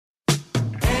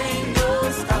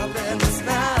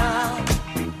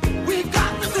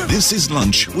This is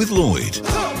Lunch with Lloyd.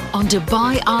 On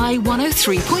Dubai Eye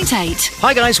 103.8.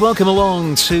 Hi guys, welcome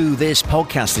along to this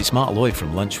podcast. It's Mark Lloyd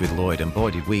from Lunch with Lloyd, and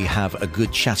boy did we have a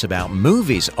good chat about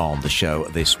movies on the show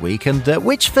this week. And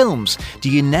which films do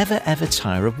you never ever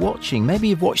tire of watching? Maybe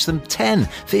you've watched them 10,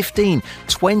 15,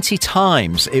 20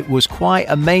 times. It was quite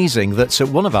amazing that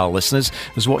one of our listeners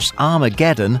has watched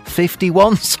Armageddon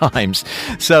 51 times.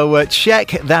 So check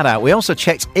that out. We also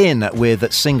checked in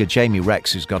with singer Jamie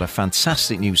Rex, who's got a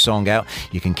fantastic new song out.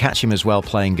 You can catch him as well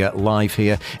playing live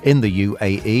here in the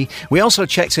UAE. We also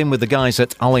checked in with the guys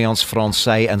at Alliance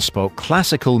Francaise and spoke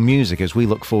classical music as we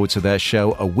look forward to their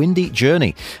show A Windy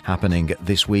Journey happening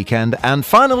this weekend. And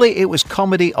finally, it was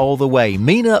comedy all the way.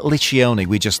 Mina Liccioni,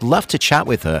 we just love to chat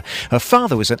with her. Her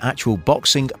father was an actual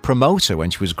boxing promoter when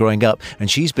she was growing up,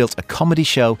 and she's built a comedy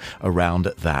show around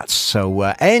that. So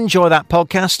enjoy that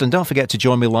podcast, and don't forget to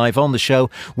join me live on the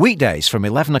show weekdays from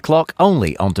 11 o'clock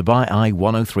only on Dubai Eye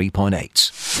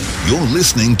 103.8. You're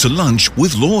listening to Lunch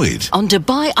with Lloyd on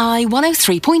Dubai Eye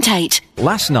 103.8.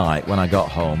 Last night when I got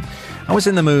home, I was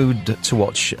in the mood to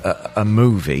watch a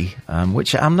movie,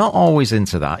 which I'm not always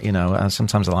into that, you know.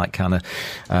 Sometimes I like kind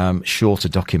of shorter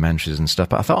documentaries and stuff,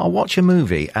 but I thought I'll watch a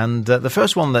movie. And the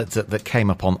first one that came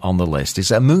up on the list is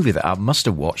a movie that I must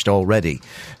have watched already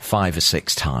 5 or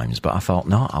 6 times, but I thought,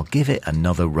 no, I'll give it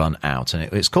another run out. And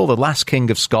it's called The Last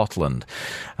King of Scotland,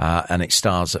 and it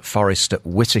stars Forrest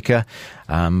Whitaker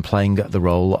playing the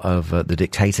role of the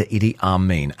dictator Idi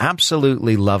Amin.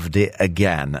 Absolutely loved it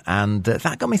again. And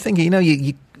that got me thinking, you know,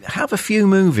 you have a few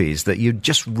movies that you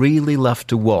just really love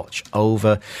to watch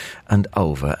over and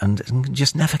over and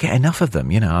just never get enough of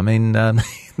them, you know. I mean,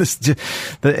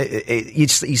 you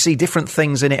see different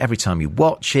things in it every time you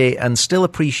watch it and still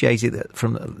appreciate it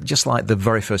from just like the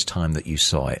very first time that you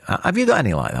saw it. Have you got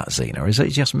any like that, Zena, or is it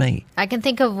just me? I can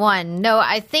think of one. No,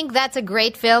 I think that's a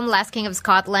great film, Last King of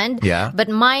Scotland. Yeah. But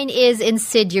mine is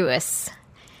Insidious.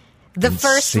 The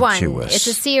first one. It's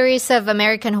a series of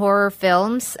American horror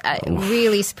films,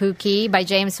 really spooky, by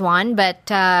James Wan, but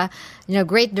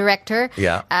great director.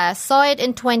 Yeah. Saw it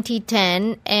in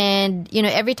 2010, and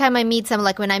every time I meet someone,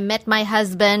 like when I met my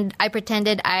husband, I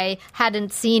pretended I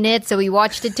hadn't seen it, so we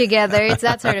watched it together. It's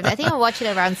that sort of. I think I watched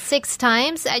it around 6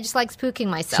 times. I just like spooking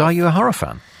myself. So, are you a horror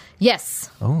fan? Yes.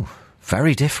 Oh,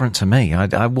 very different to me.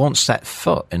 I won't set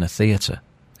foot in a theatre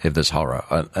if there's horror,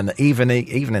 and even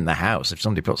in the house, if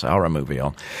somebody puts a horror movie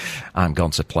on, I'm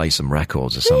going to play some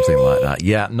records or something like that.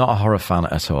 Yeah, not a horror fan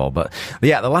at all. But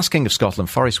yeah, The Last King of Scotland,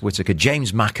 Forrest Whitaker,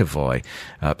 James McAvoy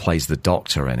plays the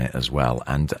Doctor in it as well,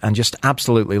 and just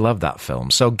absolutely love that film.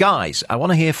 So guys, I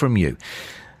want to hear from you.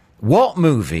 What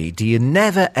movie do you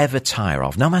never, ever tire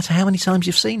of, no matter how many times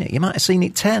you've seen it? You might have seen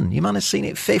it 10. You might have seen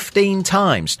it 15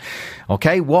 times.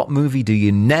 Okay, what movie do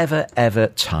you never, ever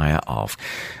tire of?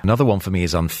 Another one for me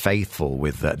is Unfaithful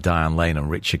with Diane Lane and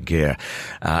Richard Gere.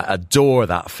 Adore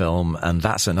that film, and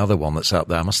that's another one that's up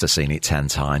there. I must have seen it 10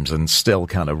 times and still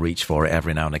kind of reach for it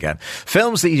every now and again.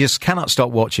 Films that you just cannot stop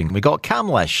watching. We got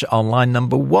Kamlesh on line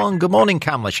number 1. Good morning,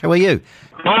 Kamlesh. How are you?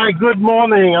 Hi, good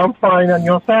morning. I'm fine, and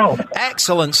yourself?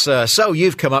 Excellent, sir. So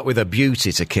you've come up with a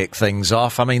beauty to kick things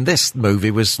off. I mean, this movie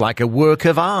was like a work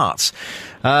of art.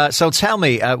 So tell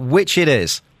me, which it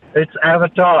is? It's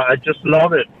Avatar. I just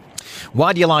love it.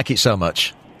 Why do you like it so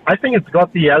much? I think it's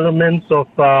got the elements of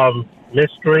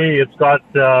mystery. It's got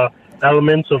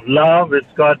elements of love.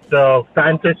 It's got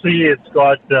fantasy. It's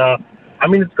got,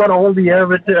 it's got all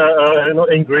the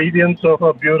ingredients of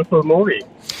a beautiful movie.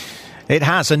 It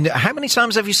has. And how many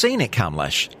times have you seen it,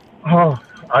 Kamlesh? Oh,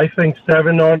 I think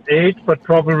 7 or 8, but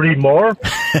probably more.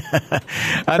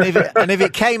 and if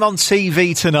it came on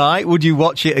TV tonight, would you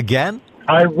watch it again?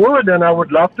 I would, and I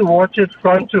would love to watch it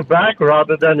front to back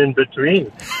rather than in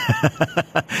between.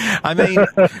 I mean,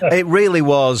 it really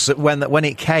was, when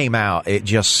it came out, it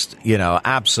just,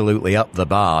 absolutely upped the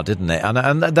bar, didn't it?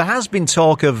 And there has been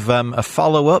talk of a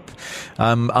follow-up,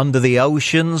 Under the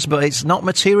Oceans, but it's not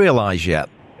materialised yet.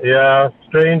 Yeah,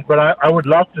 strange, but I would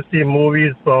love to see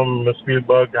movies from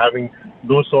Spielberg having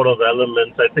those sort of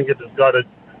elements. I think it's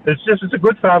a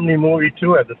good family movie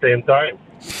too at the same time.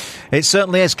 It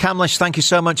certainly is. Kamlesh, thank you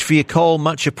so much for your call.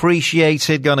 Much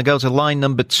appreciated. Going to go to line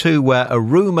number 2 where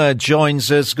Aruma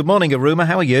joins us. Good morning, Aruma.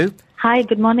 How are you? Hi,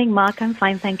 good morning, Mark. I'm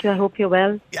fine, thank you. I hope you're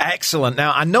well. Excellent.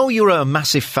 Now, I know you're a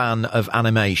massive fan of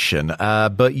animation,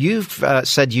 but you've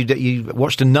said you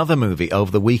watched another movie over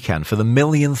the weekend for the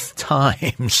millionth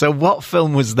time. So what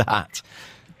film was that?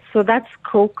 So that's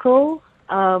Coco,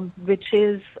 which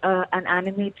is an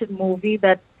animated movie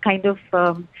that kind of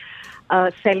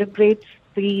celebrates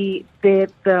the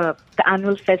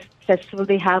annual festival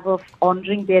they have of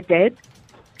honoring their dead.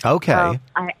 Okay.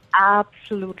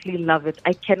 absolutely love it.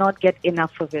 I cannot get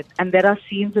enough of it. And there are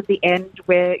scenes at the end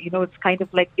where, it's kind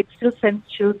of like, it still sends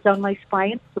chills down my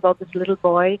spine. It's about this little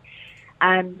boy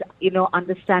and,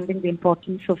 understanding the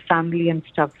importance of family and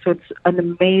stuff. So it's an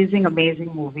amazing,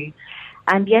 amazing movie.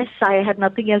 And yes, I had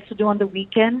nothing else to do on the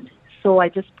weekend, so I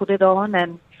just put it on,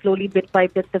 and slowly, bit by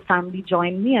bit, the family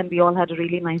joined me, and we all had a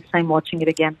really nice time watching it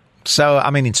again. So,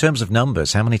 in terms of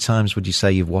numbers, how many times would you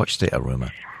say you've watched it,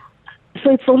 Aruma?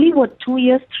 So it's only, 3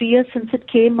 years since it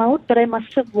came out, but I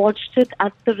must have watched it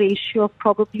at the ratio of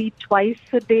probably twice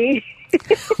a day.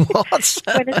 What?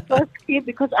 When it first came,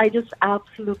 because I just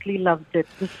absolutely loved it.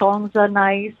 The songs are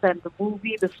nice, and the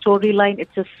movie, the storyline,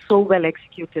 it's just so well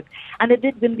executed. And it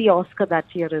did win the Oscar that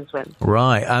year as well.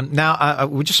 Right. Now,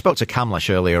 we just spoke to Kamlesh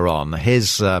earlier on.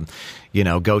 His,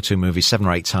 go-to movie 7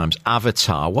 or 8 times,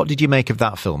 Avatar. What did you make of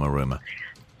that film, Aruma?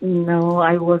 No,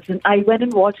 I wasn't. I went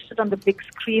and watched it on the big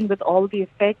screen with all the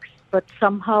effects, but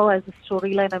somehow as a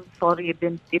storyline, I'm sorry, it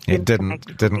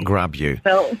didn't grab you.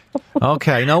 No.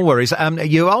 Okay, no worries.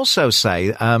 You also say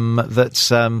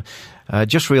that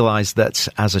just realised that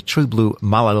as a true blue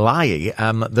Malayali,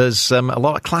 there's a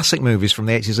lot of classic movies from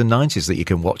the 80s and 90s that you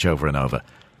can watch over and over.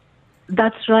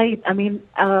 That's right.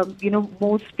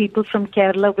 Most people from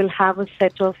Kerala will have a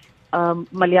set of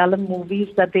Malayalam movies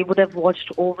that they would have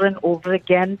watched over and over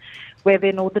again, where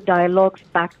they know the dialogues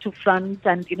back to front,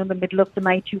 and in the middle of the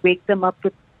night you wake them up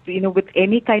with with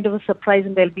any kind of a surprise,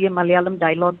 and there'll be a Malayalam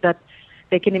dialogue that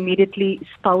they can immediately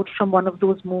spout from one of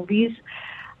those movies.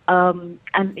 And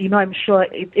I'm sure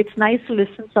it's nice to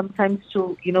listen sometimes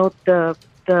to the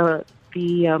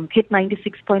Hit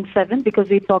 96.7, because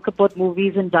they talk about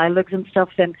movies and dialogues and stuff.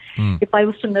 And if I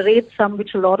was to narrate some,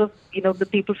 which a lot of the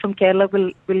people from Kerala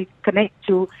will connect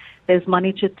to, there's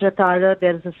Mani Chitra Tara,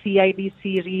 there's a CID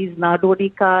series,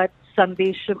 Nadodi Card,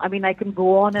 Sandesham. I can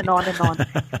go on and on and on.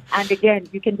 And again,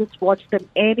 you can just watch them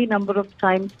any number of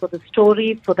times for the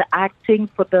story, for the acting,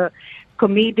 for the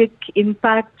comedic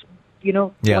impact.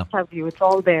 What have you? It's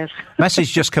all there.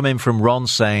 Message just come in from Ron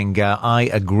saying, I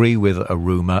agree with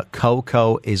Aruma.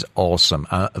 Coco is awesome.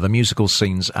 The musical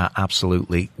scenes are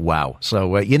absolutely wow.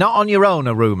 So you're not on your own,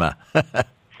 Aruma.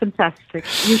 Fantastic.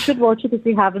 You should watch it if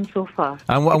you haven't so far.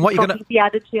 And what you're going to be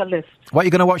added to your list? What are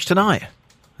you going to watch tonight?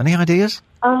 Any ideas?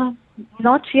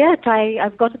 Not yet.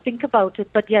 I've got to think about it.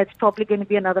 But yeah, it's probably going to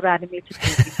be another animated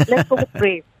movie. Let's go with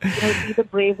Brave. It's either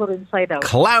Brave or Inside Out.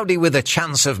 Cloudy with a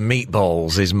Chance of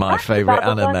Meatballs is my favourite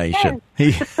animation.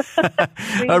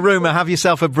 Aruma, have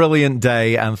yourself a brilliant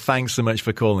day, and thanks so much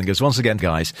for calling us. Once again,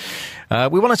 guys,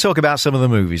 we want to talk about some of the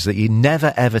movies that you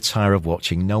never ever tire of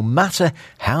watching, no matter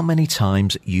how many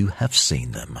times you have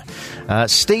seen them.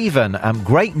 Stephen,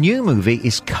 great new movie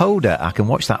is Coda. I can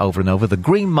watch that over and over. The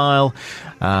Green Mile,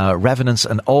 Revenants,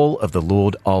 and all of the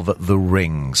Lord of the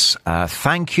Rings.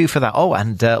 Thank you for that. Oh,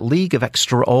 and League of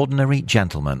Extraordinary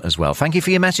Gentlemen as well. Thank you for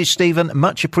your message, Stephen.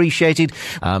 Much appreciated.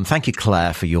 Thank you,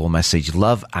 Claire, for your message.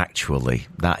 Love Actually.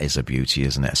 That is a beauty,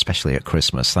 isn't it? Especially at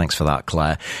Christmas. Thanks for that,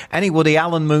 Claire. Any Woody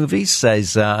Allen movies,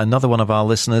 says another one of our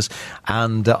listeners.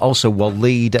 And also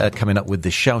Waleed coming up with The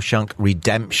Shawshank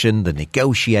Redemption, The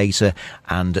Negotiator,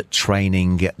 and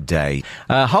Training Day.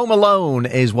 Home Alone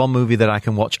is one movie that I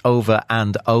can watch over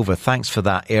and over. Thanks for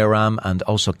that, Iram. And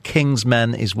also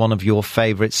Kingsmen is one of your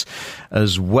favourites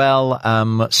as well.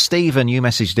 Stephen, you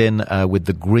messaged in with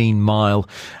The Green Mile,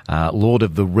 Lord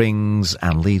of the Rings,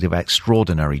 and League of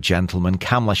Extraordinary Gentlemen.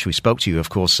 Kamlesh, we spoke to you, of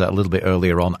course, a little bit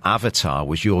earlier on. Avatar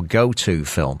was your go-to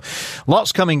film.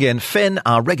 Lots coming in. Finn,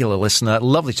 our regular listener,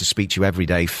 lovely to speak to you every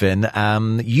day, Finn.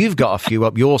 You've got a few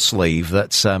up your sleeve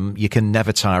that you can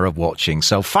never tire of watching.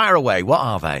 So fire away. What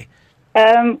are they?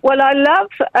 Well, I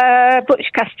love Butch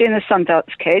Cassidy and the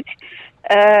Sundance Kid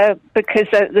because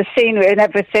the scenery and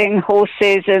everything,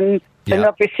 horses and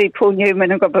obviously Paul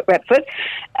Newman and Robert Redford.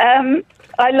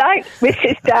 I like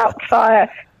Mrs. Doubtfire.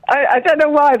 I don't know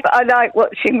why, but I like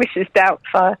watching Mrs.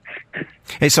 Doubtfire.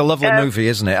 It's a lovely movie,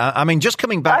 isn't it? I mean, just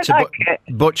coming back to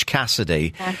Butch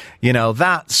Cassidy,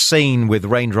 that scene with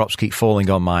Raindrops Keep Falling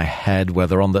on My Head, where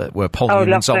Paul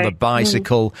Newman's on the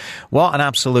bicycle. What an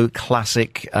absolute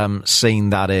classic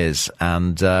scene that is.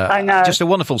 And I know. Just a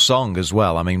wonderful song as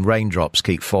well. I mean, Raindrops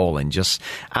Keep Falling, just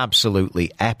absolutely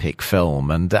epic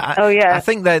film. And I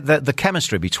think that the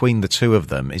chemistry between the two of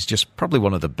them is just probably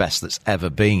one of the best that's ever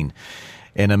been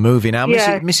in a movie. Now,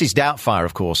 Mrs. Doubtfire,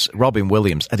 of course, Robin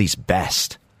Williams at his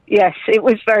best. Yes, it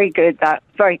was very good,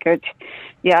 very good.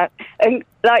 Yeah. And,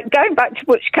 going back to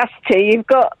Butch Cassidy, you've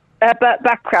got Burt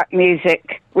Bacharach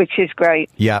music, which is great.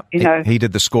 Yeah, you know. he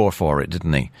did the score for it,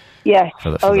 didn't he? Yes.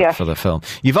 For the film.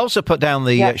 You've also put down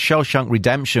the Shawshank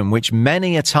Redemption, which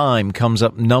many a time comes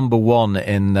up number one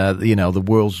in the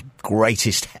world's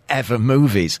greatest ever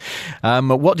movies.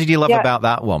 What did you love about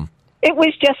that one? It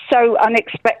was just so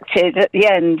unexpected at the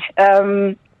end.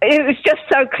 It was just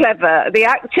so clever. The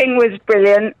acting was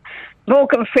brilliant.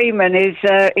 Morgan Freeman is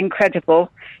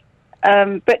incredible,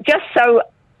 but just so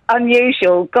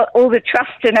unusual. Got all the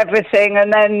trust and everything,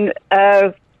 and then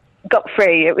got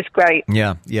free. It was great.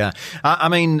 Yeah. I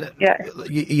mean,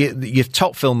 your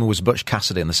top film was Butch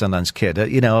Cassidy and the Sundance Kid.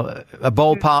 A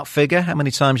ballpark figure, how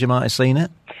many times you might have seen it?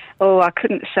 Oh, I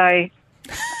couldn't say.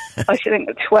 I should think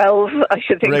 12. I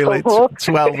should think really? More.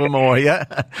 12 or more, yeah.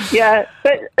 Yeah,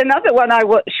 but another one I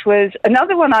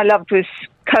loved was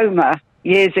Coma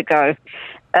years ago.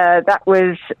 That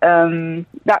was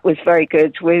very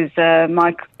good with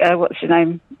what's his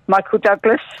name? Michael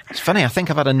Douglas. It's funny. I think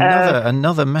I've had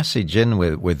another message in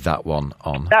with that one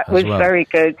on. That was very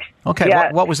good. Okay,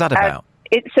 yeah. What was that about?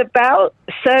 It's about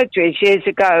surgeries years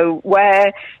ago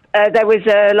where there was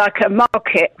a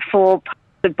market for parts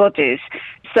of bodies.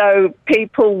 So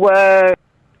people were,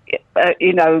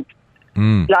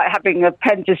 like having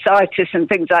appendicitis and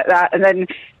things like that. And then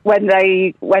when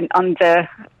they went under,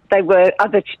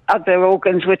 other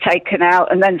organs were taken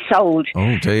out and then sold.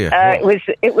 Oh dear!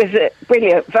 It was a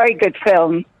brilliant, very good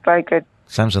film, very good.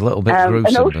 Sounds a little bit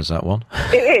gruesome, does that one?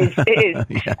 It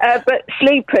is. Yeah. But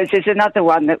Sleepers is another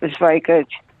one that was very good.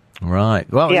 Right.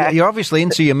 Well, you're obviously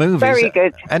into your movies. Very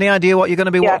good. Any idea what you're going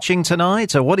to be watching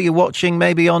tonight, or what are you watching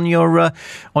maybe on your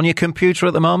computer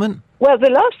at the moment? Well, the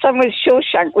last time was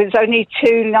Shawshank was only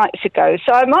 2 nights ago,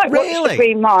 so I might watch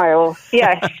 3 Mile.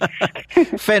 Yes.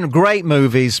 Finn, great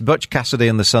movies. Butch Cassidy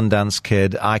and the Sundance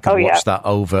Kid. I could watch that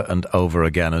over and over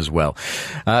again as well.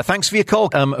 Thanks for your call.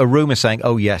 Aruma saying,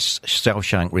 oh yes,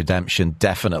 Shawshank Redemption,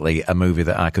 definitely a movie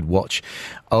that I could watch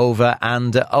over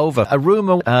and over.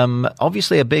 Aruma,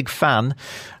 obviously a big fan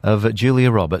of Julia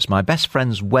Roberts, My Best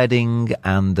Friend's Wedding,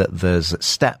 and there's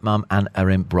Stepmom and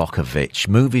Erin Brockovich.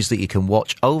 Movies that you can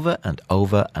watch over and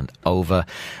over and over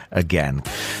again.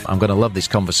 I'm going to love this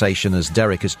conversation as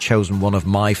Derek has chosen one of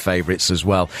my favourites as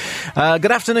well.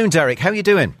 Good afternoon, Derek. How are you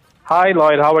doing? Hi,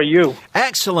 Lloyd. How are you?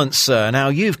 Excellent, sir. Now,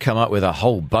 you've come up with a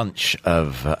whole bunch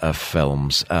of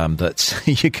films that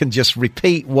you can just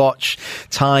repeat, watch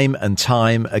time and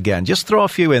time again. Just throw a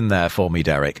few in there for me,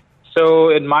 Derek. So,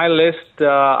 in my list,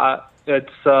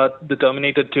 it's The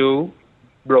Terminator 2,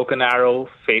 Broken Arrow,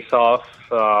 Face Off,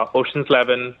 Ocean's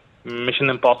 11, Mission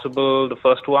Impossible, the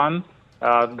first one,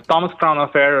 the Thomas Crown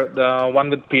Affair, the one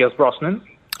with Pierce Brosnan.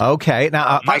 Okay,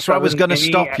 now that's where I was going to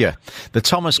stop you. The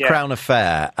Thomas Crown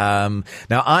Affair. Now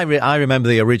I remember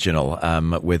the original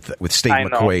with Steve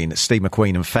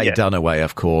McQueen and Faye Dunaway,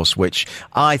 of course, which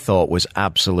I thought was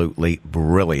absolutely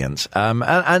brilliant.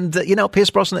 And Pierce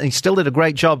Brosnan, he still did a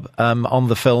great job on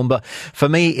the film, but for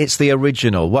me, it's the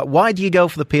original. Why do you go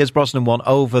for the Pierce Brosnan one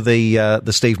over the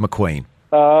Steve McQueen?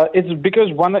 It's because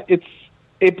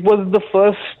it was the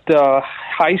first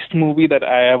heist movie that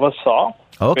I ever saw.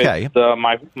 Okay.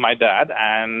 With my dad,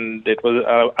 and it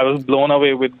was I was blown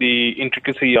away with the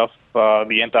intricacy of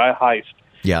the entire heist.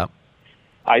 Yeah.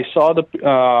 I saw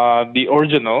the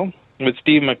original with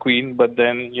Steve McQueen, but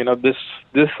then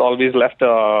this always left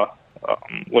the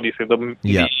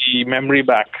memory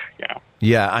back. Yeah.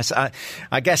 Yeah,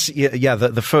 I guess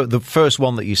the first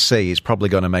one that you see is probably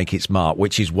going to make its mark,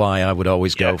 which is why I would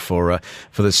always go for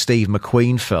the Steve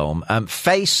McQueen film.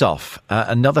 Face Off,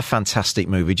 another fantastic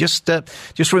movie. Just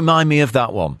remind me of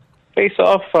that one. Face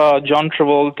Off, John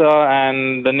Travolta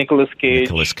and Nicolas Cage.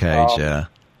 Nicolas Cage, yeah.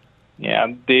 Yeah,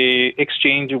 they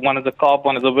exchange, one is a cop,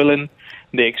 one is a villain.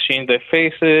 They exchange their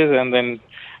faces and then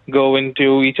go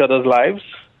into each other's lives.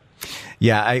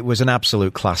 Yeah, it was an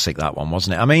absolute classic, that one,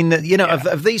 wasn't it? I mean,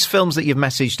 of these films that you've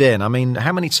messaged in, I mean,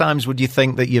 how many times would you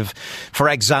think that you've, for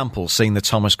example, seen the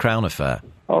Thomas Crown Affair?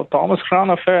 Oh, Thomas Crown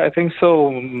Affair, I think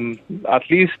so, at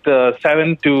least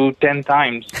 7 to 10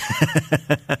 times.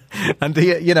 And,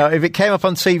 if it came up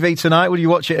on TV tonight, would you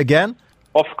watch it again?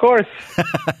 Of course.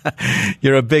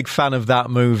 You're a big fan of that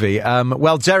movie.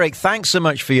 Well, Derek, thanks so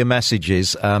much for your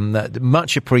messages.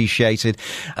 Much appreciated.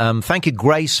 Thank you,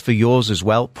 Grace, for yours as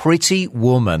well. Pretty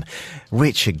Woman.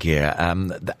 Richard Gere,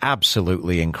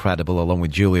 absolutely incredible, along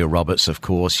with Julia Roberts, of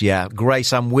course. Yeah,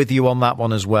 Grace, I'm with you on that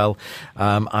one as well.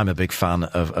 I'm a big fan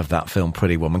of that film,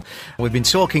 Pretty Woman. We've been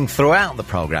talking throughout the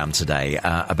programme today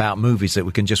about movies that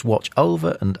we can just watch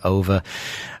over and over.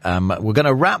 We're going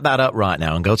to wrap that up right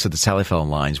now and go to the telephone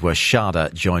lines where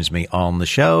Shada joins me on the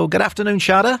show. Good afternoon,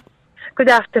 Shada. Good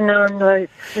afternoon, Lloyd.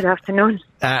 Good afternoon.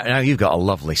 Now, you've got a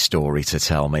lovely story to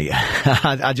tell me.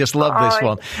 I just love this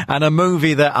one. And a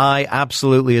movie that I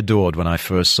absolutely adored when I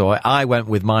first saw it. I went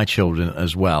with my children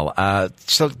as well.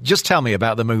 So just tell me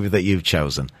about the movie that you've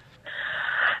chosen.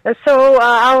 So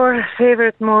our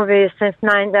favorite movie since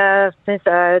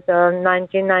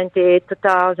 1998,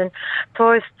 2000,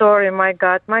 Toy Story. My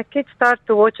God, my kids started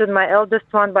to watch it. My eldest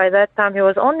one, by that time, he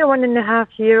was only 1.5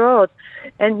 years old,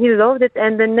 and he loved it.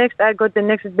 And I got the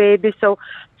next baby. So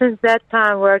since that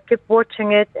time, we kept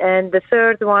watching it. And the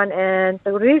third one, and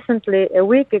recently, a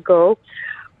week ago,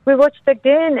 we watched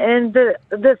again, and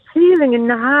the feeling in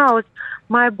the house.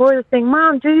 My boy was saying,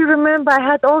 "Mom, do you remember I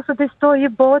had also this toy you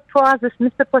bought for us, this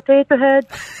Mr. Potato Head,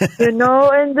 and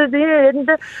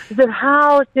the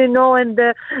house, and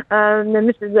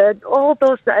all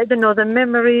those, the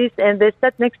memories." And they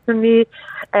sat next to me,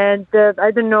 and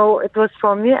it was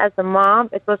for me as a mom,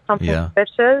 it was something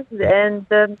special, and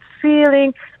the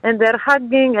feeling, and they're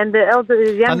hugging, and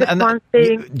the youngest one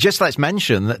saying, just let's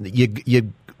mention that your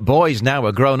boys now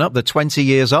are grown up. They're 20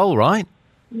 years old, right?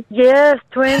 Yes,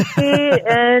 20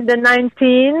 and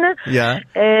 19. Yeah.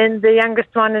 And the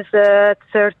youngest one is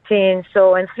 13.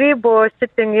 So, and 3 boys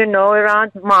sitting,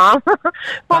 around mom.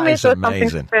 For me, it was amazing.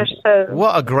 Something special.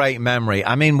 What a great memory.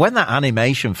 I mean, when that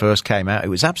animation first came out, it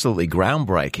was absolutely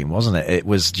groundbreaking, wasn't it? It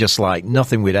was just like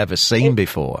nothing we'd ever seen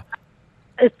before.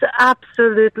 It's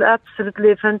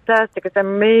absolutely fantastic. It's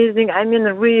amazing. I mean,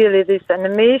 really, this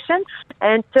animation.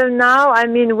 And till now, I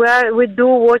mean, we do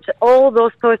watch all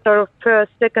those Toy Story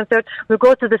first, second, third. We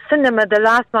go to the cinema. The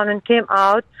last one and came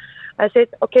out. I said,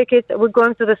 "Okay, kids, we're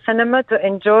going to the cinema to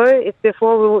enjoy it."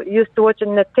 Before we used to watch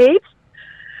in the tapes,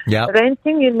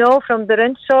 renting, from the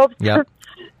rent shops. Yeah.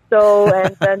 So,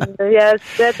 and yes,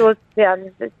 that was,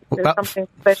 something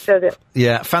special.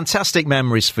 Yeah, fantastic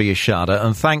memories for you, Shada,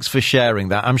 and thanks for sharing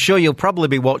that. I'm sure you'll probably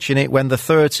be watching it when they're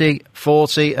 30,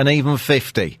 40, and even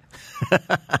 50.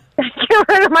 Thank you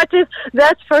very much.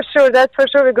 That's for sure.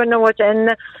 We're going to watch it.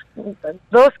 And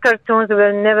those cartoons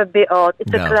will never be old.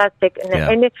 It's a classic.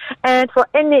 And for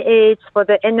any age, for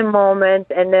any moment,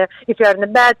 and if you are in a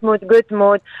bad mood, good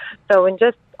mood, so you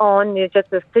just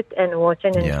sit and watch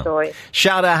and enjoy.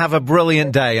 Shada, have a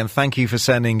brilliant day, and thank you for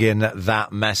sending in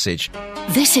that message.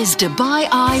 This is Dubai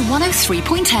Eye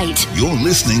 103.8. You're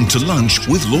listening to Lunch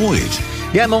with Lloyd.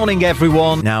 Yeah, morning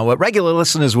everyone. Now, regular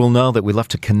listeners will know that we love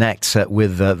to connect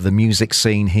with the music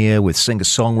scene here, with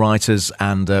singer-songwriters,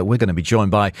 and we're going to be joined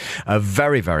by a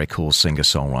very, very cool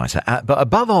singer-songwriter. But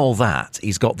above all that,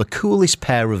 he's got the coolest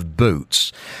pair of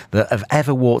boots that have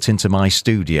ever walked into my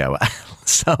studio.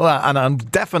 So, and I'm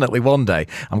definitely one day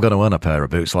I'm going to own a pair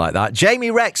of boots like that. Jamie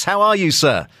Rex, how are you,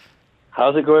 sir?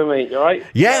 How's it going, mate? You all right?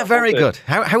 Yeah, very good.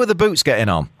 How are the boots getting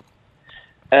on?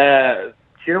 Do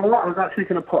you know what? I was actually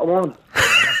going to put them on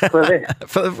for this.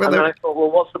 And then I thought,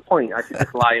 well, what's the point? I could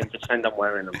just lie and pretend I'm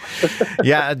wearing them.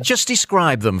 Yeah, just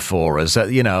describe them for us,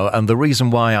 and the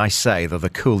reason why I say they're the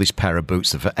coolest pair of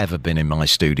boots that have ever been in my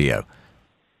studio.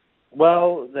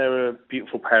 Well, they're a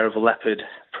beautiful pair of leopard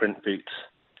print boots.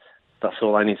 That's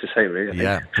all I need to say, really.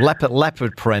 Yeah,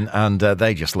 leopard print, and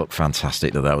they just look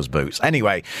fantastic to those boots.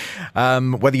 Anyway,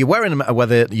 whether you're wearing them or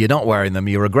whether you're not wearing them,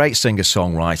 you're a great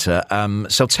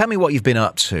singer-songwriter. So tell me what you've been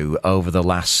up to over the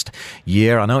last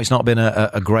year. I know it's not been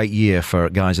a great year for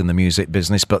guys in the music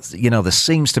business, but, there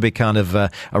seems to be kind of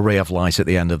a ray of light at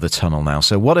the end of the tunnel now.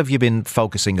 So what have you been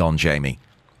focusing on, Jamie?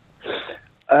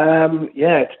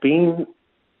 It's been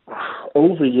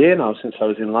over a year now since I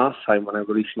was in last time when I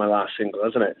released my last single,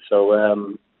 hasn't it?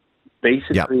 So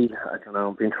basically, I don't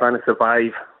know, I've been trying to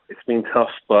survive. It's been tough,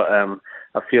 but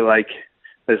I feel like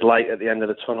there's light at the end of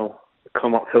the tunnel.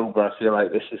 Come October, I feel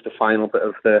like this is the final bit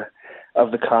of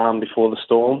the calm before the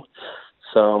storm.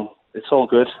 So it's all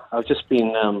good. I've just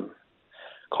been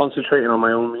concentrating on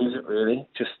my own music, really,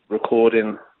 just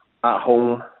recording at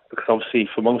home. Because obviously,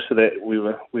 for most of it, we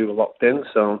were locked in.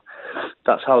 So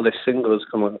that's how this single has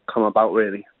come about,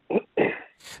 really.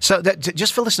 So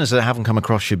just for listeners that haven't come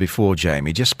across you before,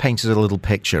 Jamie, just paint us a little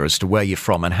picture as to where you're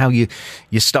from and how you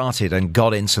started and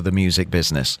got into the music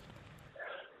business.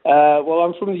 Well,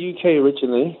 I'm from the UK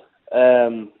originally.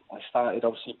 I started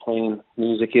obviously playing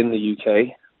music in the UK,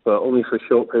 but only for a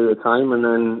short period of time. And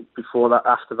then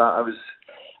after that, I was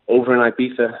over in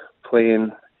Ibiza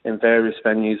playing in various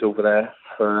venues over there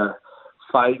for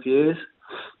 5 years,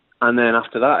 and then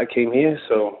after that I came here.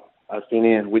 So I've been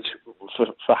here, which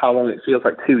for how long? It feels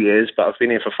like 2 years, but I've been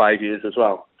here for 5 years as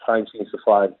well. Time seems to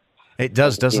fly. It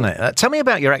does, doesn't it? Tell me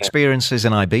about your experiences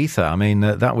in Ibiza. I mean,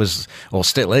 that was, or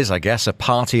still is, I guess, a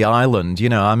party island, you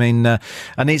know. I mean, and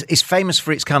it's famous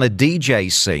for its kind of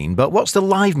DJ scene, but what's the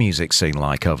live music scene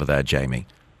like over there, Jamie?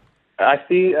 I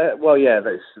feel,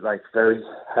 it's like very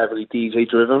heavily DJ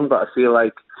driven, but I feel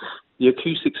like the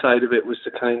acoustic side of it was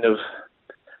to kind of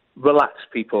relax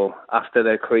people after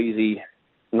their crazy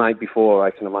night before,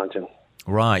 I can imagine.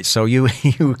 Right, so you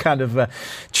were kind of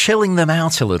chilling them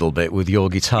out a little bit with your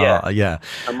guitar. Yeah.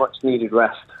 A much needed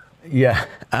rest. Yeah.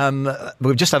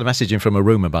 We've just had a message in from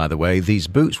Aruma, by the way. These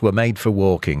boots were made for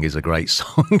walking is a great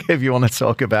song, if you want to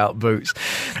talk about boots.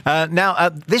 Now,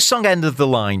 this song, End of the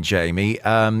Line, Jamie,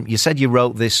 you said you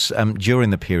wrote this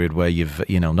during the period where you've,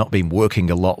 not been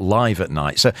working a lot live at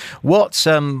night. So what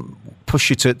pushed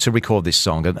you to record this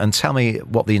song? And tell me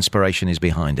what the inspiration is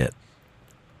behind it.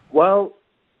 Well,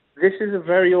 this is a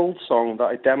very old song that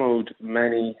I demoed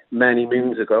many, many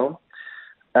moons ago.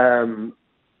 And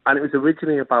it was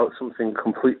originally about something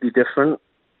completely different.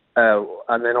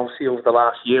 And then obviously over the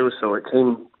last year or so, it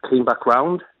came back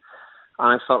round.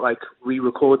 And I felt like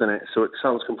re-recording it, so it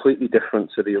sounds completely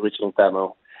different to the original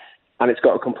demo. And it's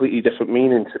got a completely different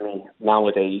meaning to me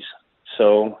nowadays.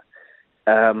 So,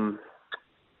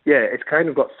 it's kind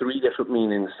of got three different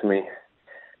meanings to me.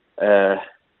 And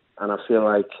I feel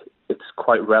like it's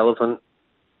quite relevant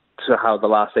to how the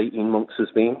last 18 months has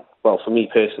been. Well, for me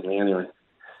personally, anyway.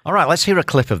 All right, let's hear a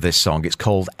clip of this song. It's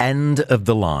called End of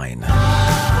the Line. I've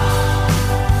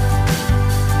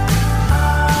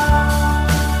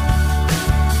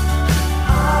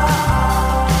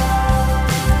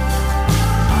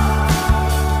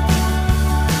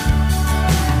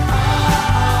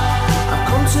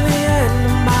come to the end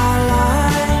of my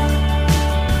life,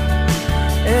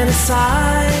 and it's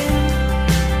time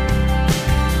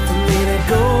for me to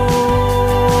go.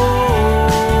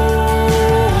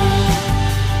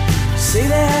 Say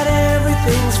that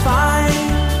everything's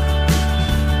fine,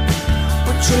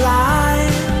 but you lie,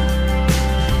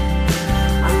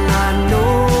 and I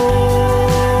know.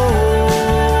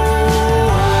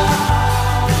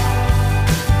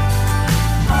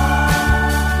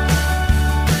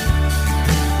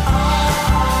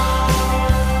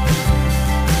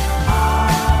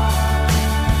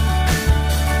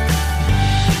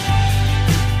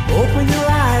 Open your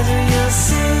eyes and you'll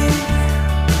see,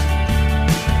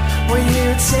 when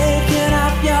you're taking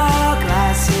off your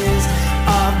glasses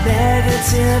of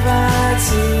negativity.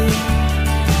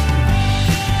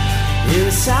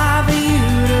 It's time for you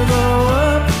to grow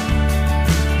up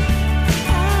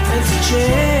and to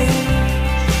change.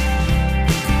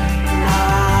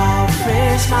 Now I'll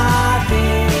face my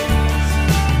fears.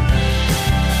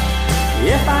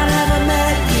 If I never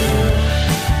met you,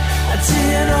 do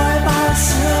you know if I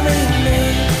still mean me?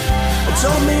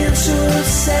 Told me to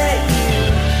upset you.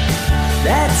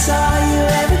 That's all you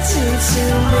ever do to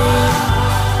me.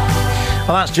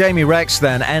 Well, that's Jamie Rex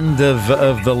then, End of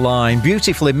the Line.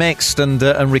 Beautifully mixed and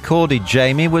recorded,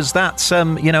 Jamie. Was that,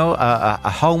 a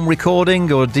home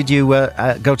recording, or did you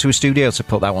go to a studio to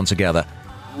put that one together?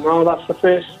 No, that's the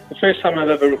first time I've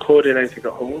ever recorded anything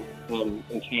at home,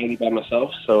 entirely by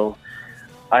myself. So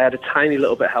I had a tiny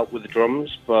little bit of help with the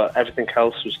drums, but everything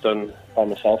else was done by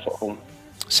myself at home.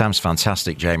 Sounds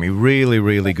fantastic, Jamie. Really,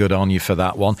 really good on you for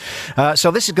that one.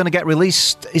 So this is going to get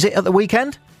released, is it at the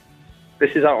weekend?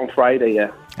 This is out on Friday,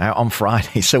 yeah. Out on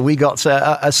Friday. So we got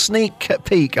a sneak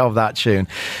peek of that tune.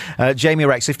 Jamie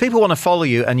Rex, if people want to follow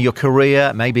you and your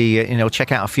career, maybe,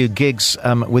 check out a few gigs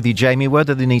with you, Jamie, where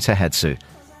do they need to head to?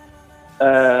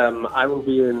 I will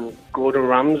be in Gordon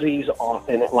Ramsay's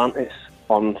in Atlantis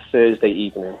on Thursday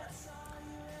evening.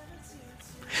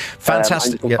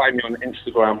 Fantastic. And you can find me on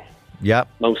Instagram. Yep.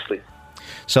 Mostly.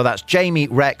 So that's Jamie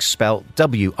Rex, spelled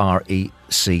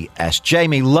W-R-E-C-S.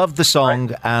 Jamie, love the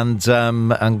song, and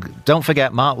don't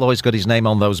forget, Mark Lloyd's got his name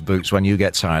on those boots when you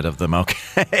get tired of them,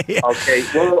 okay? Okay,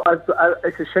 well,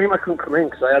 it's a shame I couldn't come in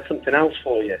because I had something else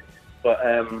for you. But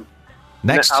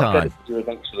next time. I'll get it to you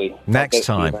eventually. Next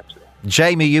time.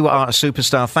 Jamie, you are a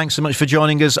superstar. Thanks so much for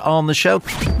joining us on the show.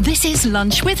 This is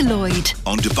Lunch with Lloyd.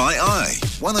 On Dubai Eye,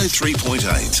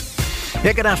 103.8.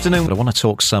 Yeah, good afternoon. I want to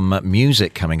talk some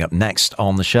music coming up next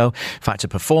on the show. In fact, a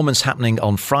performance happening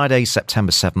on Friday,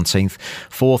 September 17th,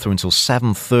 4 through until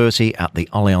 7:30 at the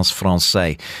Alliance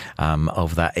Francaise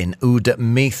over there in Oud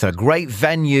Meath. Great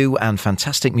venue and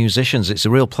fantastic musicians. It's a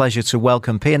real pleasure to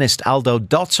welcome pianist Aldo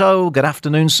Dotto. Good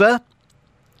afternoon, sir.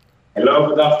 Hello,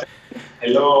 good afternoon.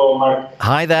 Hello, Mark.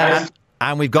 Hi there. Nice.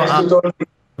 And we've got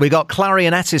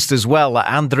clarinetist as well,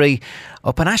 Andriy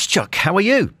Opanashchuk. How are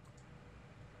you?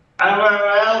 I'm very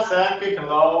well, thank you.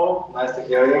 Hello, nice to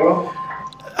hear you.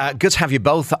 good to have you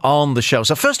both on the show.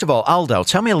 So first of all, Aldo,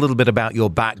 tell me a little bit about your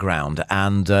background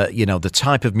and, the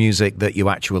type of music that you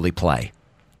actually play.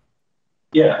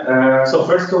 Yeah, so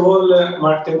first of all,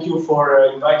 Mark, thank you for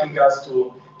inviting us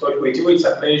to talk with you. It's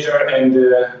a pleasure, and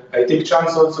I take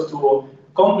chance also to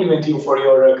compliment you for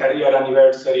your career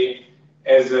anniversary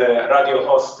as a radio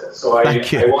host. So I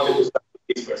wanted to start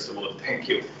with this, first of all. Thank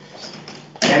you.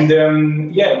 And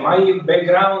my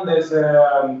background as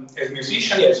a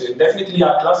musician, yes, definitely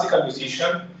a classical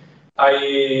musician.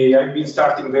 I've been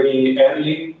starting very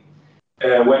early.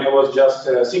 When I was just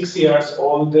 6 years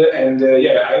old, and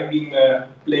I've been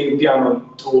playing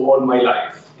piano through all my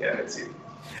life. Yeah, that's it.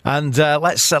 And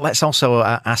let's also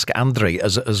ask Andriy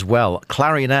as well.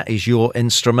 Clarinet is your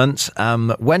instrument.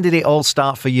 When did it all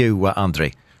start for you,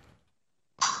 Andriy?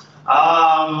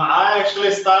 I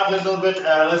actually started a little bit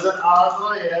earlier than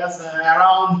Aldo, yes,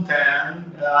 around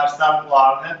 10 I started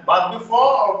clarinet. But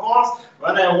before, of course,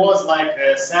 when I was like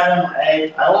 7,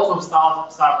 8, I also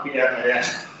start piano, yeah.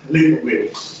 Little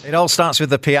bit. It all starts with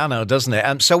the piano, doesn't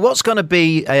it? So what's going to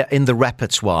be in the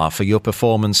repertoire for your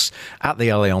performance at the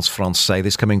Alliance Francaise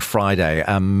this coming Friday?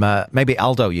 Maybe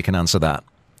Aldo, you can answer that.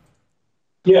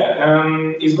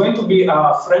 Yeah, it's going to be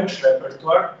a French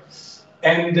repertoire.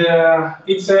 And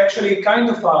it's actually kind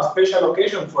of a special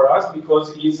occasion for us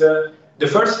because it's the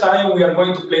first time we are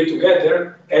going to play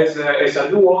together as a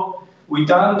duo with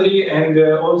Andriy and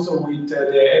also with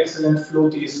the excellent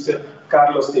flutist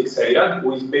Carlos Teixeira,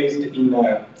 who is based in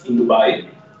Dubai.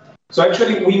 So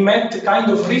actually, we met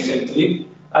kind of recently.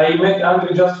 I met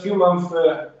Andriy just a few months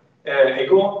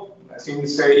ago,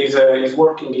 since he's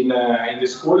working in the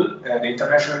school, the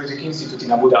International Music Institute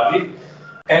in Abu Dhabi.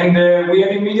 And we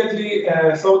have immediately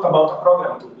thought about a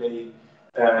program to play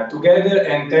together.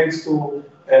 And thanks to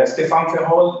Stéphane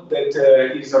Ferrol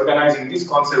that is organizing this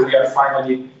concert, we are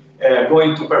finally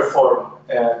going to perform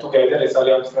together as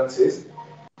Alliance Francaise.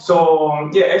 So,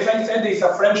 as I said, it's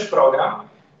a French program.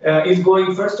 It's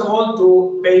going, first of all,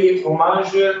 to pay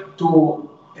homage to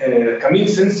Camille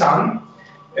Saint-Saëns,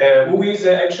 who is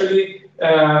actually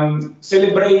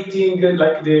celebrating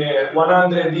like the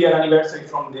 100-year anniversary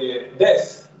from the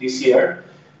death this year.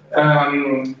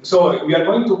 So we are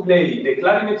going to play the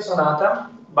Clarinet Sonata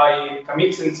by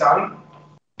Camille Saint-Saëns,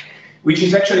 which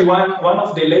is actually one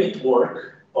of the late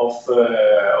work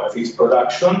of his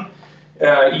production.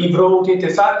 He wrote it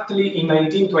exactly in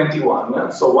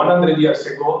 1921, so 100 years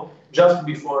ago, just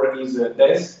before his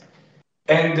death.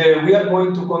 And we are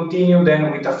going to continue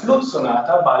then with a flute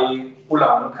sonata by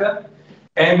Poulenc,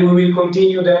 and we will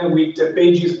continue then with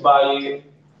pages by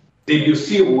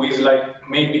Debussy, who is like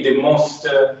maybe the most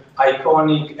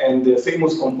iconic and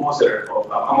famous composer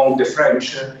among the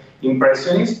French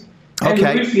Impressionists.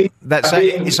 Okay,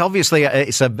 it's obviously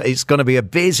it's going to be a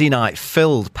busy night,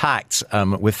 filled, packed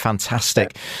with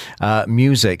fantastic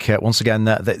music. Once again,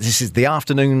 this is the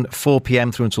afternoon, 4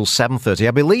 p.m. through until 7:30.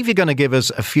 I believe you're going to give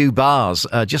us a few bars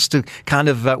just to kind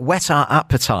of whet our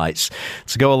appetites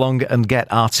to go along and get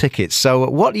our tickets. So,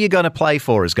 what are you going to play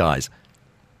for us, guys?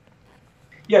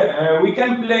 Yeah, we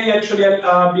can play actually at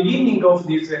the beginning of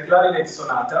this Clarinet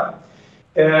Sonata,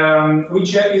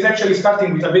 which is actually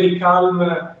starting with a very calm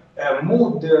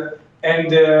mood,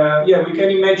 and we can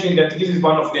imagine that this is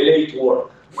one of the late work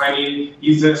when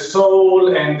his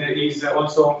soul and his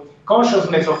also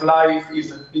consciousness of life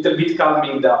is a little bit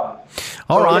calming down.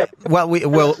 All right. Well,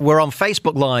 we're on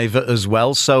Facebook Live as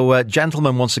well. So,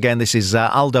 gentlemen, once again, this is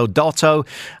Aldo Dotto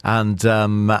and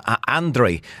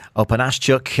Andriy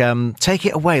Opanaschuk. Take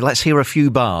it away. Let's hear a few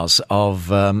bars of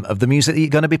the music that you're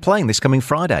going to be playing this coming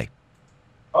Friday.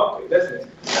 Okay, definitely.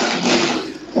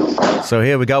 So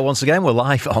here we go once again. We're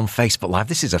live on Facebook Live.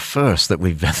 This is a first that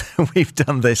we've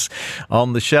done this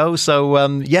on the show. So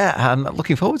I'm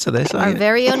looking forward to this. Our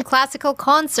very own classical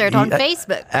concert on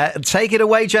Facebook. Take it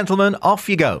away, gentlemen. Off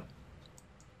you go.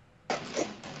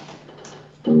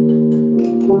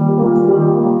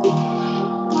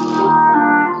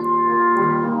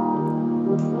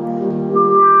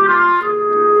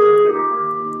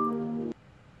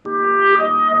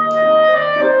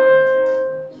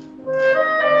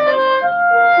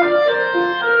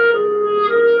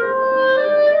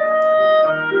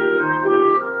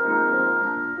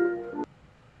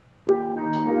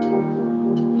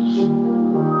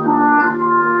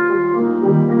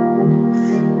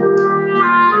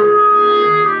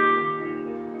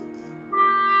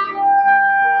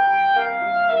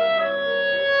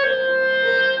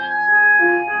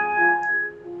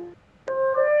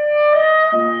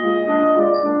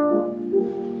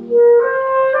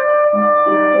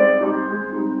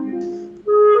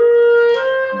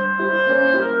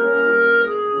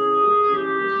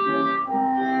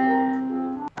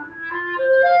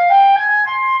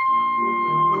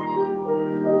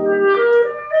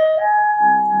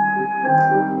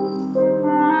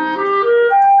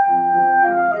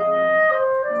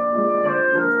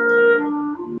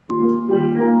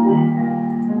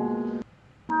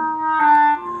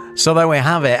 So there we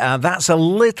have it. That's a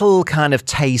little kind of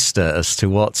taster as to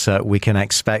what we can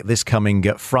expect this coming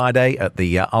Friday at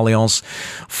the Alliance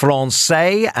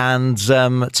Francaise. And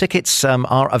tickets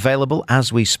are available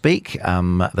as we speak.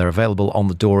 They're available on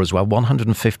the door as well.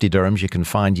 150 dirhams, you can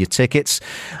find your tickets.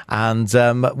 And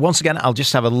once again, I'll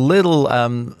just have a little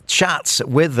chat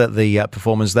with the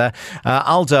performers there.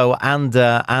 Aldo and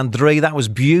Andre, that was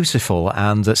beautiful.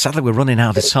 And sadly, we're running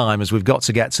out of time as we've got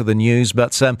to get to the news.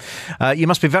 But you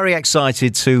must be very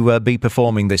excited to be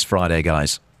performing this Friday,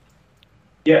 guys.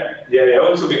 Yeah.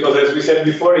 Also because, as we said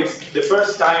before, it's the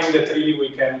first time that really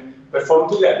we can perform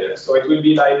together. So it will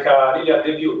be like really a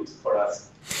debut for us.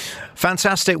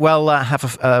 Fantastic. Well,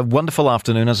 have a wonderful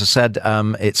afternoon. As I said,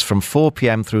 it's from 4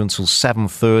 p.m. through until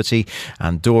 7:30,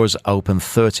 and doors open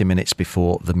 30 minutes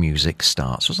before the music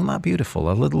starts. Wasn't that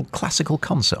beautiful? A little classical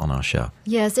concert on our show.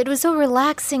 Yes, it was so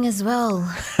relaxing as well.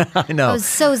 I know. I was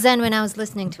so zen when I was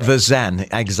listening to it. The zen,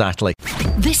 exactly.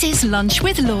 This is Lunch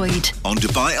with Lloyd. On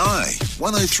Dubai Eye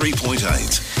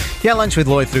 103.8. Yeah, Lunch with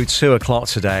Lloyd through 2 o'clock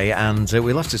today, and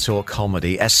we love to talk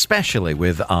comedy, especially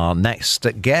with our next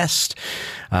guest,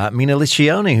 Mina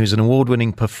Liccioni, who's an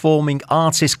award-winning performing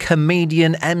artist,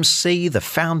 comedian, MC, the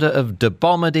founder of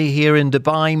Dubomedy here in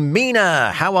Dubai.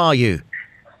 Mina, how are you?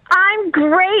 I'm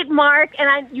great, Mark,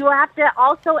 and you have to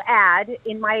also add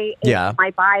in my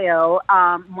bio,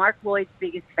 Mark Lloyd's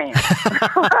biggest fan.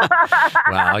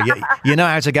 Wow, you know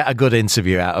how to get a good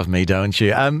interview out of me, don't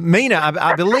you? Mina,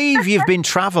 I believe you've been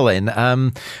travelling.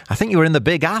 I think you were in the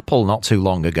Big Apple not too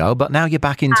long ago, but now you're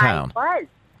back in town. I was.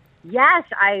 Yes,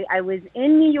 I was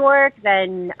in New York,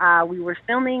 then we were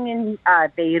filming in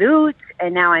Beirut,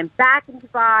 and now I'm back in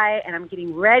Dubai, and I'm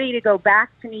getting ready to go back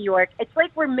to New York. It's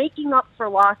like we're making up for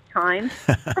lost time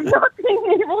from not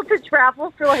being able to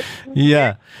travel for like 2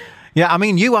 years. Yeah, I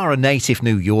mean, you are a native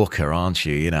New Yorker, aren't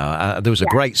you? You know, there was a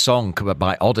great song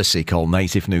by Odyssey called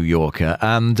Native New Yorker,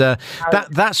 and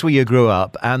that's where you grew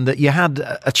up, and you had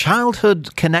a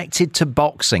childhood connected to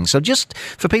boxing. So just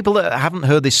for people that haven't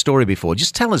heard this story before,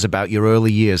 just tell us about your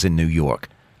early years in New York.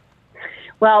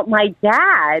 Well, my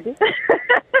dad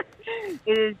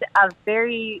is a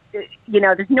very,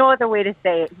 there's no other way to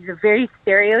say it. He's a very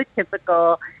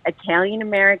stereotypical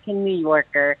Italian-American New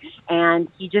Yorker, and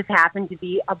he just happened to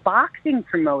be a boxing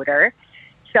promoter.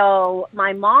 So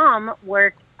my mom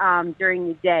worked during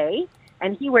the day,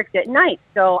 and he worked at night.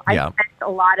 So I spent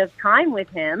a lot of time with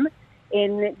him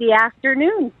in the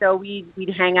afternoon. So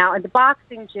we'd hang out at the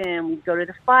boxing gym, we'd go to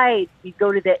the fights, we'd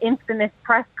go to the infamous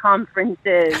press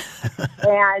conferences,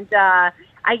 and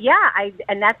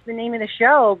and that's the name of the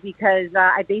show because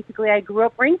I grew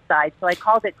up ringside, so I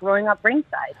called it Growing Up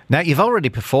Ringside. Now, you've already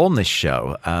performed this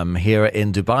show here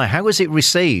in Dubai. How was it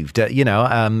received? Was it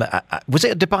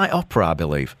a Dubai Opera, I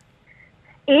believe?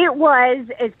 It was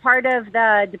as part of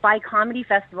the Dubai Comedy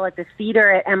Festival at the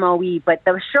theater at MOE, but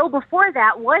the show before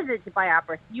that was at Dubai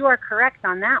Opera. You are correct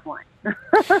on that one.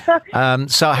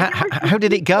 So how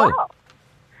did it go? Well,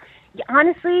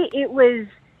 honestly, it was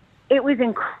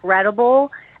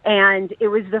incredible, and it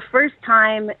was the first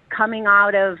time coming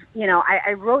out of,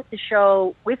 I wrote the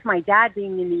show with my dad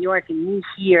being in New York and me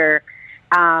here,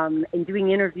 and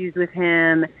doing interviews with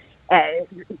him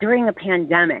during a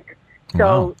pandemic.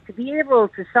 So to be able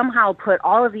to somehow put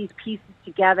all of these pieces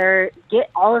together, get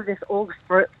all of this old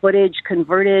footage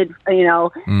converted,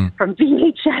 from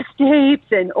VHS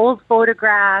tapes and old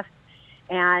photographs,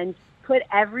 and put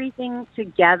everything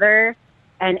together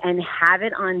and have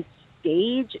it on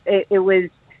stage, it was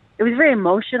very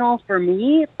emotional for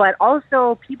me, but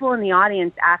also people in the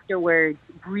audience afterwards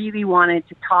really wanted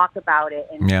to talk about it,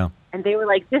 and they were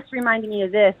like, "This reminded me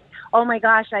of this. Oh my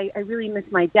gosh, I really miss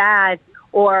my dad."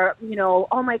 Or,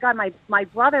 oh my God, my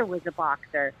brother was a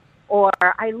boxer. Or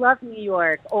I love New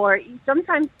York. Or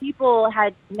sometimes people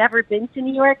had never been to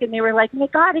New York and they were like, my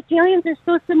God, Italians are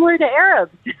so similar to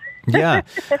Arabs. Yeah.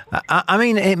 I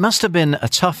mean, it must have been a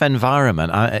tough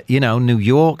environment. New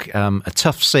York, a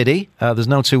tough city. There's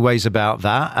no two ways about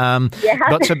that.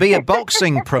 But to be a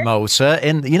boxing promoter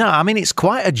it's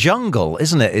quite a jungle,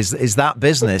 isn't it? Is that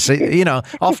business?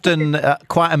 Often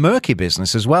quite a murky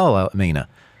business as well, Mina.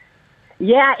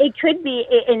 Yeah, it could be,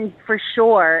 and for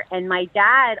sure. And my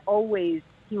dad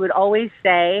he would always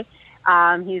say,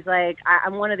 he's like,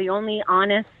 I'm one of the only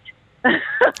honest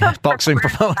boxing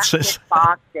promoters.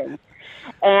 Boxing.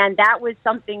 And that was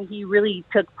something he really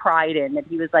took pride in, that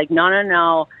he was like,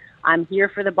 no, I'm here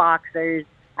for the boxers.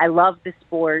 I love the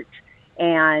sport.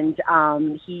 And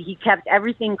he kept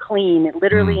everything clean,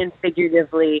 literally and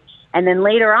figuratively. And then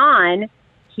later on,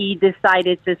 he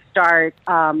decided to start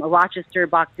a Rochester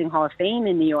Boxing Hall of Fame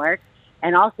in New York,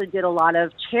 and also did a lot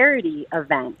of charity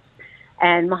events.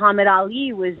 And Muhammad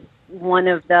Ali was one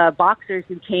of the boxers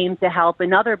who came to help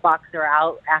another boxer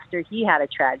out after he had a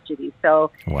tragedy.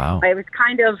 So wow.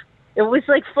 It was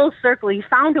like full circle. He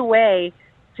found a way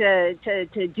to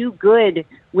do good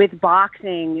with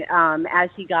boxing as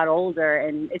he got older,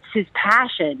 and it's his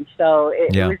passion. So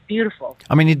it was beautiful.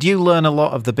 I mean, did you learn a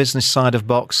lot of the business side of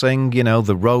boxing? You know,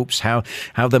 the ropes, how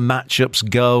the matchups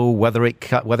go, whether it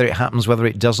happens, whether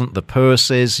it doesn't, the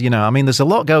purses. You know, I mean, there's a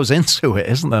lot goes into it,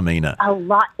 isn't there, Mina? A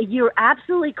lot. You're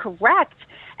absolutely correct.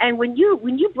 And when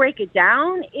you break it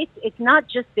down, it's not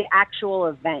just the actual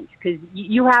event, because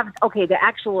you have the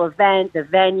actual event, the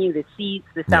venue, the seats,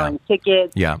 the selling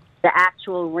tickets, the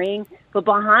actual ring. But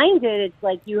behind it, it's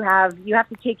like you have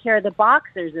to take care of the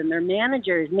boxers and their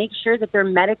managers, make sure that they're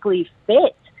medically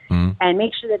fit, and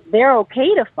make sure that they're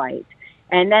okay to fight.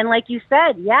 And then, like you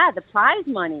said, the prize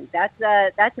money, that's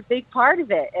a big part of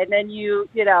it. And then you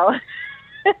know,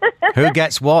 who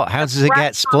gets what? How does it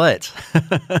get split?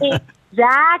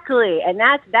 Exactly, and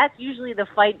that's usually the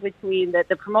fight between the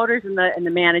promoters and the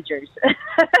managers.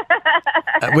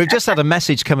 We've just had a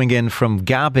message coming in from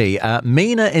Gabby.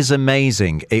 Mina is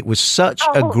amazing. It was such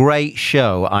a great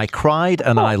show. I cried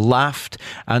and I laughed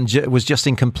and was just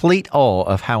in complete awe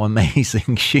of how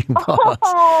amazing she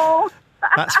was.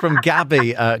 That's from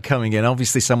Gabby coming in,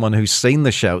 obviously someone who's seen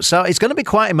the show. So it's going to be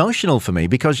quite emotional for me,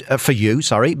 because you're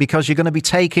going to be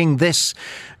taking this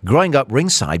Growing Up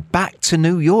Ringside back to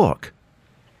New York.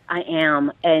 I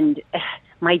am, and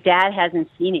my dad hasn't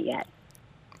seen it yet.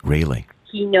 Really?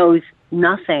 He knows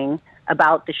nothing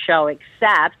about the show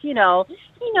except, he knows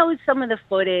some of the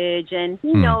footage, and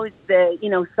he knows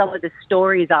some of the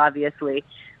stories, obviously,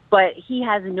 but he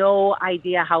has no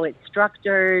idea how it's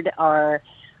structured or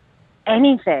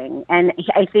anything. And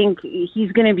I think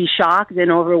he's going to be shocked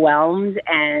and overwhelmed,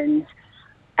 and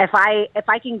if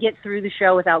I can get through the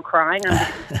show without crying, I'm going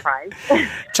to be surprised.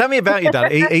 Tell me about your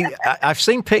dad. I've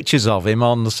seen pictures of him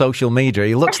on the social media.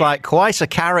 He looks like quite a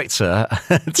character,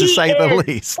 to say the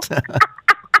least.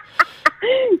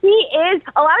 He is.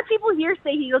 A lot of people here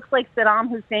say he looks like Saddam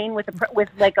Hussein with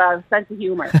like a sense of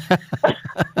humor.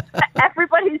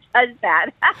 Everybody says that.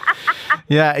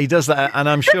 Yeah, he does that, and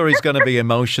I'm sure he's going to be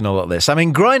emotional at this. I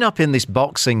mean, growing up in this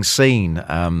boxing scene,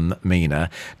 Mina,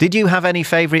 did you have any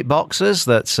favourite boxers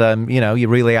that you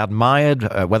really admired,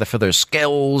 whether for their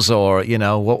skills or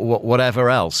whatever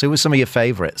else? Who were some of your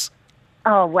favourites?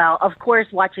 Oh, well, of course,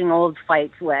 watching old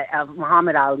fights of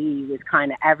Muhammad Ali was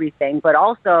kind of everything, but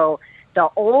also the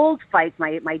old fights.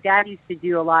 My dad used to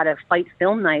do a lot of fight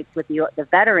film nights with the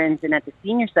veterans and at the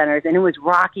senior centers, and it was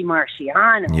Rocky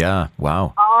Marciano. Yeah,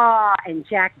 wow. Oh, and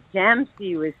Jack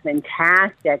Dempsey was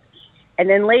fantastic. And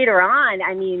then later on,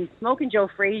 I mean, Smokin' Joe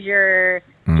Frazier,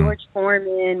 George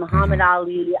Foreman, Muhammad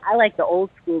Ali. I like the old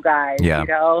school guys, Yeah.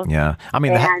 I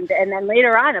mean, and then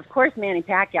later on, of course, Manny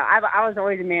Pacquiao. I was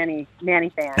always a Manny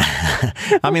fan.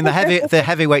 I mean, the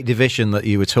heavyweight division that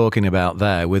you were talking about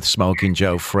there with Smokin'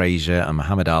 Joe Frazier and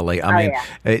Muhammad Ali. I mean,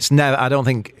 it's never. I don't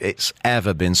think it's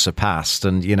ever been surpassed.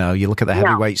 And you look at the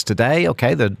heavyweights today.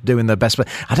 Okay, they're doing their best, but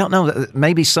I don't know.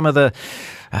 Maybe some of the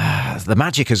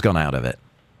magic has gone out of it.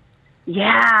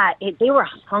 Yeah, they were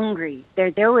hungry.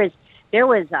 There was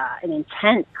an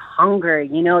intense hunger.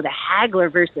 The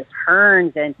Hagler versus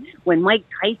Hearns, and when Mike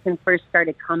Tyson first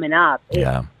started coming up,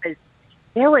 there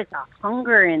was a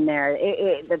hunger in there.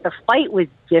 The fight was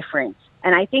different,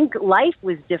 and I think life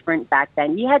was different back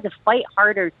then. You had to fight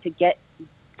harder to get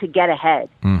ahead.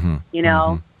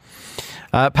 Mm-hmm.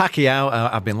 Pacquiao,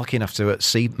 I've been lucky enough to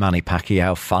see Manny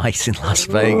Pacquiao fight in Las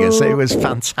Vegas. It was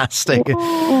fantastic.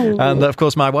 And, of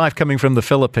course, my wife coming from the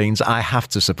Philippines, I have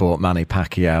to support Manny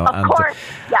Pacquiao. Of course,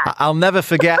 yeah. I'll never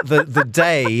forget the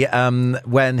day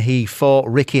when he fought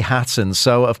Ricky Hatton.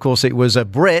 So, of course, it was a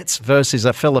Brit versus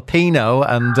a Filipino.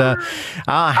 And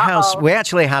our house, we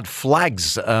actually had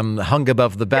flags hung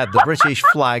above the bed, the British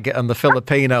flag and the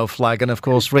Filipino flag. And, of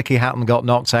course, Ricky Hatton got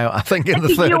knocked out, I think, in the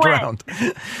third round.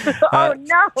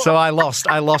 No. So I lost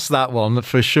that one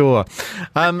for sure.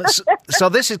 So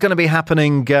this is going to be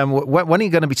happening. When are you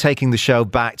going to be taking the show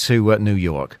back to New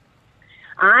York?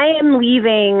 I am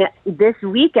leaving this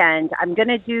weekend. I'm going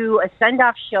to do a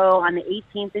send-off show on the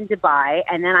 18th in Dubai,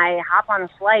 and then I hop on a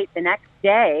flight the next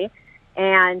day,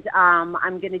 and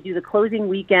I'm going to do the closing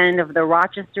weekend of the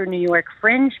Rochester, New York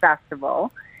Fringe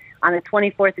Festival on the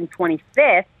 24th and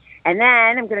 25th, and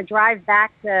then I'm going to drive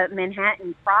back to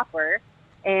Manhattan proper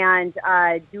and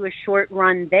do a short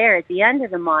run there at the end of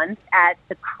the month at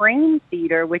the Crane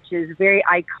Theater, which is a very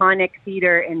iconic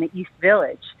theater in the East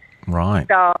Village. Right.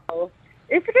 So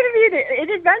it's going to be an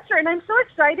adventure, and I'm so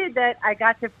excited that I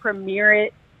got to premiere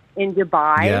it in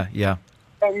Dubai. Yeah.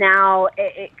 And now,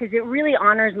 because it really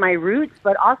honors my roots,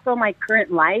 but also my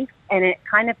current life, and it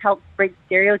kind of helps break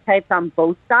stereotypes on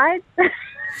both sides.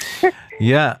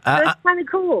 Yeah. So it's kind of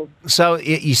cool. So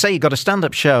you say you've got a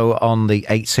stand-up show on the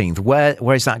 18th.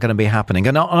 Where is that going to be happening?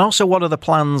 And also, what are the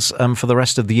plans for the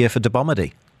rest of the year for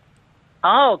Dubomedy?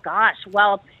 Oh, gosh.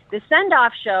 Well, the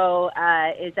send-off show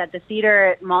is at the theater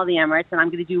at Mall of the Emirates, and I'm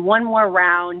going to do one more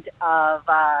round of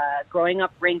Growing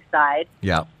Up Ringside.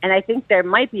 Yeah. And I think there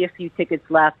might be a few tickets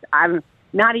left. I'm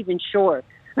not even sure,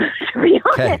 to be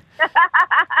honest.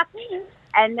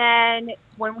 And then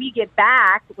when we get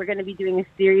back, we're going to be doing a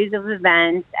series of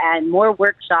events and more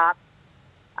workshops.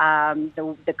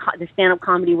 The stand-up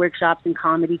comedy workshops and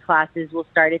comedy classes will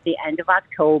start at the end of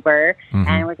October. Mm-hmm.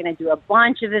 And we're going to do a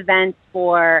bunch of events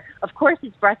for, of course,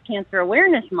 it's Breast Cancer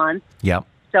Awareness Month. Yep.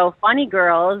 So Funny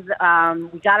Girls,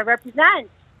 we got to represent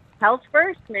health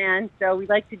first, man. So we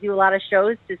like to do a lot of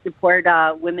shows to support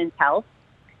women's health.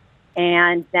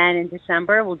 And then in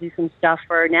December, we'll do some stuff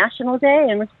for National Day,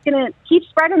 and we're just going to keep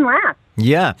spreading laughs.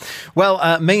 Yeah.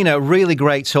 Well, Mina, really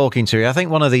great talking to you. I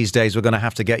think one of these days we're going to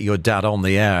have to get your dad on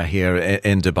the air here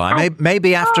in Dubai.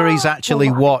 Maybe after he's actually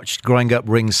watched Growing Up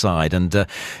Ringside and,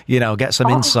 get some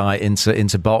insight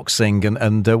into boxing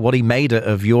and what he made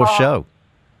of your show.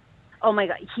 Oh, my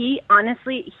God. He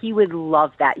would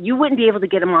love that. You wouldn't be able to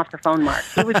get him off the phone, Mark.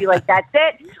 He would be like, that's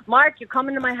it. Mark, you're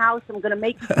coming to my house. I'm going to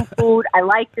make you some food. I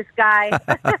like this guy.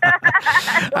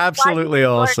 Absolutely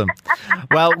awesome.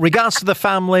 Well, regards to the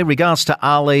family, regards to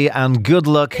Ali, and good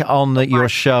luck on your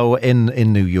show in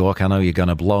New York. I know you're going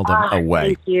to blow them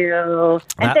away. Thank you.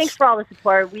 And thanks for all the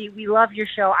support. We love your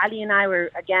show. Ali and I we're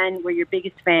your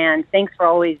biggest fans. Thanks for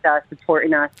always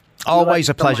supporting us. Always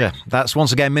a pleasure. That's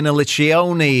once again Mina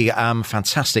Liccioni,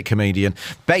 fantastic comedian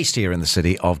based here in the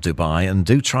city of Dubai. And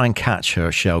do try and catch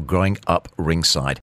her show Growing Up Ringside.